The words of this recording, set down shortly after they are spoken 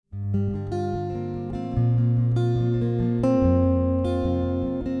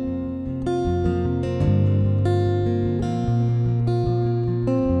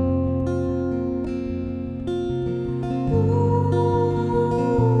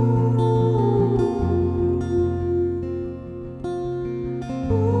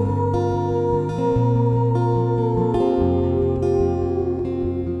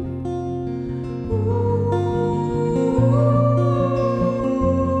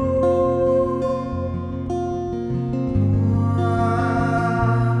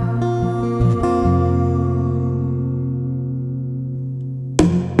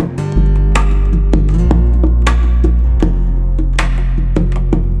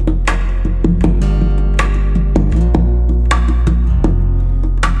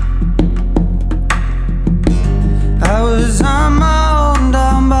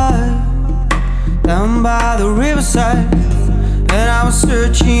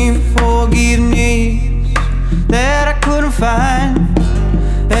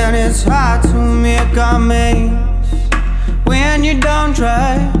It's hard to make amends when you don't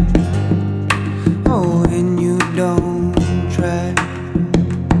try. Oh, when you don't try.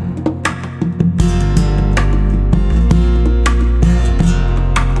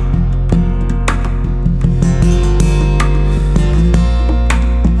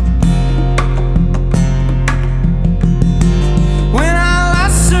 When I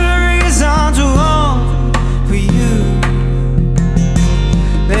lost the reason to hope for you,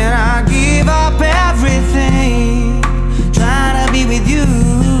 then I give up everything, trying to be with you.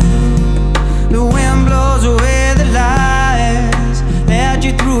 The wind blows away the lies, led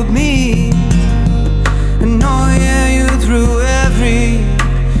you through me. And oh yeah, you threw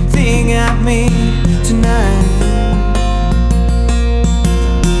everything at me tonight.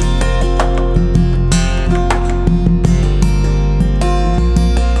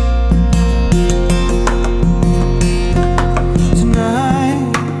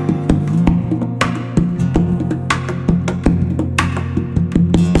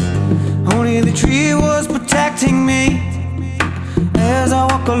 Only the tree was protecting me as I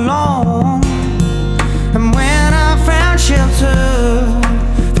walk alone. And when I found shelter,